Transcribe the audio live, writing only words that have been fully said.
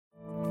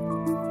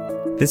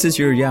This is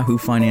your Yahoo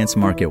Finance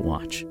Market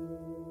Watch.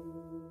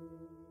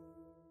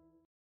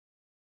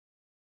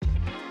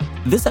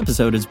 This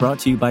episode is brought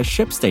to you by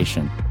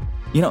ShipStation.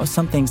 You know,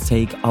 some things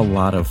take a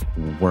lot of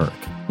work,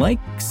 like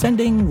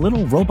sending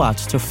little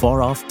robots to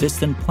far-off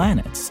distant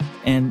planets.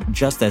 And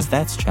just as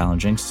that's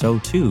challenging, so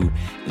too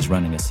is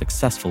running a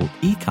successful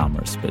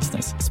e-commerce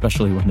business,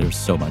 especially when there's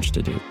so much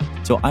to do.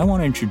 So I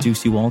want to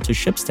introduce you all to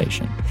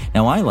ShipStation.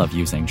 Now, I love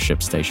using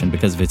ShipStation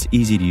because of its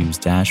easy-to-use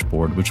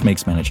dashboard, which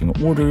makes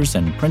managing orders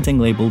and printing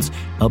labels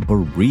a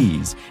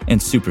breeze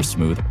and super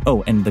smooth.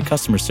 Oh, and the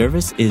customer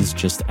service is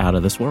just out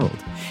of this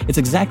world. It's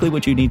exactly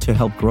what you need to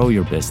help grow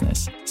your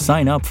business.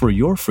 Sign up for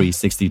your free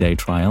 60-day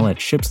trial at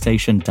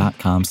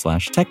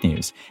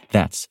shipstation.com/technews.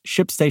 That's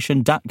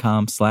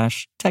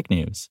shipstation.com/technews.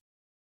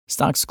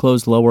 Stocks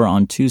closed lower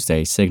on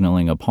Tuesday,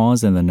 signaling a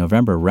pause in the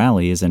November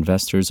rally as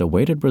investors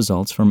awaited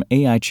results from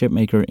AI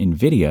chipmaker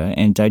NVIDIA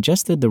and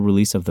digested the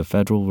release of the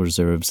Federal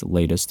Reserve's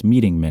latest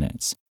meeting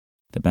minutes.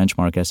 The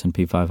benchmark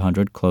S&P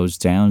 500 closed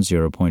down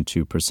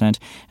 0.2%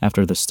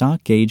 after the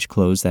stock gauge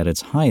closed at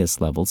its highest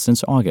level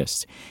since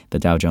August. The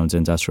Dow Jones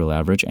Industrial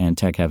Average and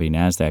tech-heavy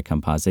Nasdaq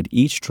Composite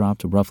each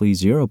dropped roughly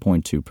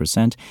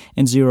 0.2%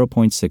 and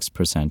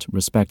 0.6%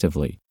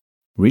 respectively.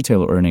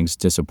 Retail earnings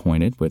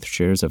disappointed, with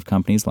shares of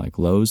companies like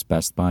Lowe's,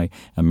 Best Buy,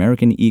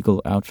 American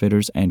Eagle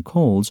Outfitters, and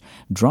Kohl's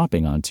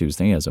dropping on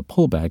Tuesday as a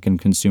pullback in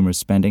consumer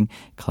spending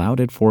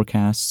clouded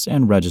forecasts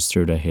and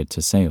registered a hit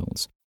to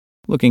sales.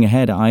 Looking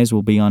ahead, eyes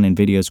will be on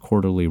NVIDIA's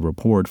quarterly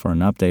report for an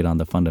update on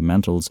the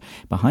fundamentals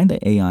behind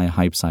the AI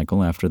hype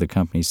cycle after the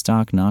company's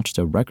stock notched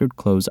a record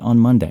close on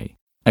Monday.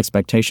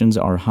 Expectations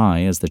are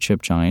high as the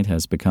chip giant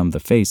has become the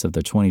face of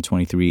the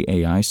 2023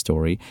 AI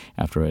story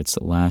after its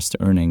last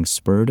earnings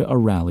spurred a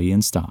rally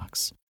in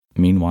stocks.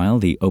 Meanwhile,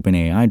 the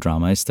OpenAI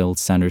drama is still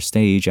center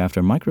stage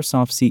after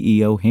Microsoft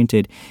CEO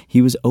hinted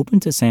he was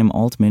open to Sam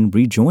Altman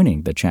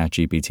rejoining the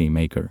ChatGPT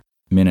maker.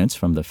 Minutes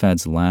from the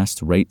Fed's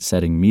last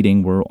rate-setting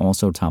meeting were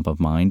also top of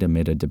mind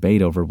amid a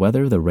debate over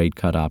whether the rate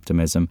cut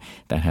optimism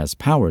that has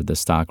powered the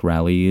stock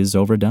rally is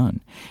overdone.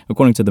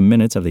 According to the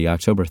minutes of the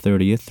October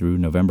 30th through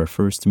November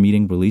 1st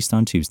meeting released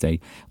on Tuesday,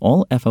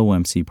 all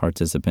FOMC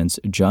participants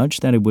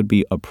judged that it would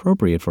be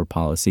appropriate for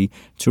policy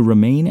to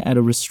remain at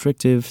a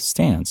restrictive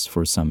stance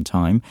for some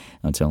time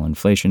until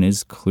inflation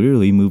is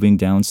clearly moving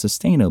down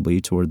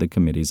sustainably toward the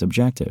committee's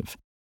objective.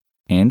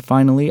 And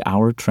finally,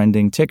 our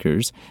trending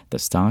tickers, the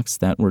stocks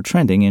that were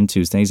trending in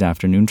Tuesday's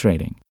afternoon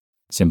trading.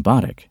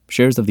 Symbotic,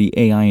 shares of the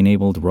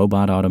AI-enabled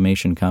robot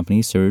automation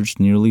company surged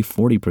nearly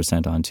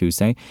 40% on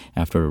Tuesday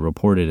after it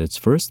reported its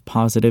first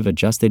positive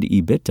adjusted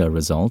EBITDA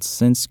results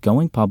since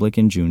going public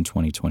in June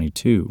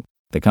 2022.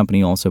 The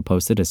company also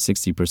posted a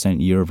 60%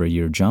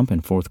 year-over-year jump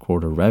in fourth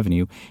quarter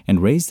revenue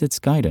and raised its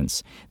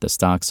guidance. The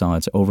stock saw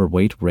its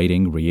overweight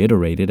rating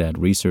reiterated at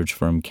research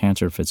firm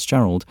Cantor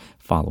Fitzgerald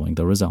following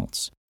the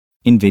results.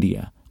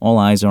 NVIDIA. All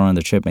eyes are on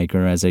the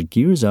chipmaker as it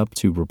gears up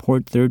to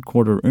report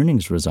third-quarter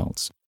earnings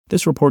results.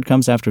 This report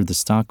comes after the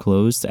stock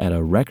closed at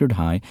a record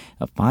high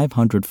of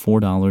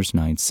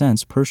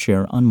 $504.09 per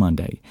share on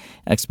Monday.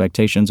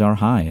 Expectations are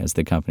high as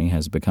the company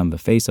has become the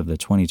face of the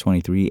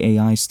 2023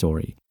 AI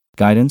story.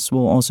 Guidance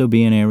will also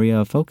be an area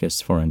of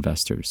focus for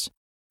investors.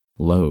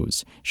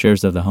 Lowe's.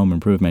 Shares of the home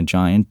improvement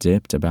giant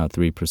dipped about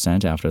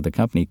 3% after the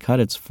company cut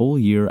its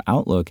full-year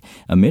outlook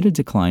amid a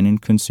decline in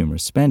consumer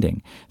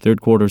spending.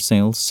 Third-quarter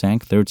sales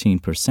sank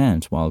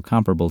 13%, while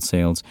comparable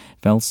sales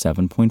fell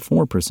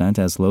 7.4%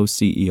 as Lowe's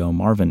CEO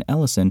Marvin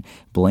Ellison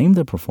blamed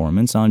the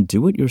performance on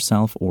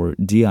do-it-yourself or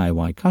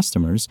DIY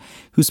customers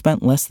who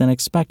spent less than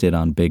expected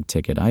on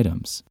big-ticket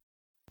items.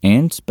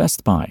 And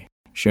Best Buy.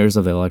 Shares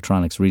of the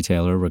electronics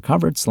retailer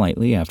recovered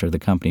slightly after the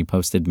company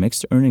posted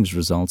mixed earnings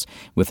results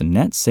with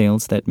net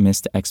sales that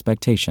missed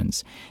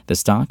expectations. The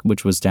stock,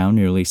 which was down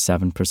nearly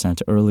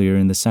 7% earlier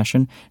in the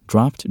session,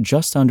 dropped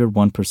just under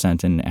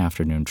 1% in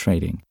afternoon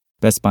trading.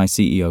 Best Buy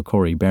CEO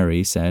Corey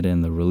Berry said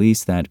in the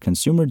release that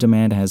consumer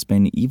demand has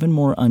been even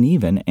more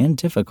uneven and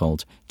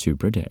difficult to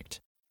predict.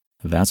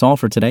 That's all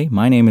for today.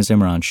 My name is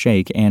Imran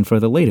Sheikh, and for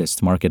the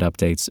latest market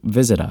updates,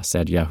 visit us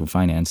at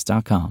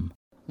yahoofinance.com.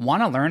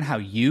 Want to learn how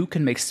you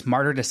can make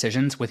smarter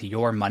decisions with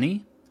your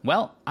money?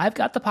 Well, I've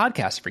got the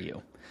podcast for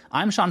you.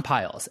 I'm Sean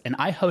Piles, and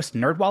I host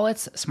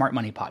NerdWallet's Smart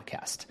Money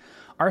Podcast.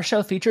 Our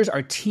show features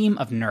our team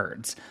of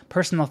nerds,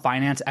 personal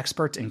finance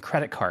experts in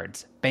credit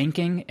cards,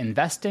 banking,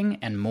 investing,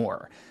 and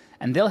more.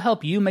 And they'll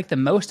help you make the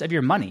most of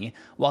your money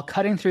while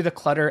cutting through the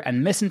clutter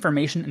and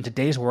misinformation in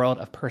today's world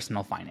of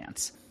personal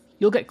finance.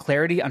 You'll get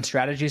clarity on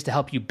strategies to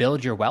help you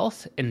build your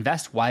wealth,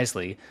 invest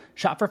wisely,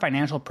 shop for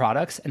financial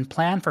products, and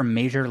plan for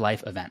major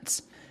life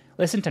events.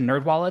 Listen to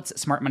NerdWallet's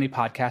Smart Money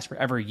Podcast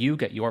wherever you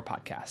get your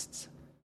podcasts.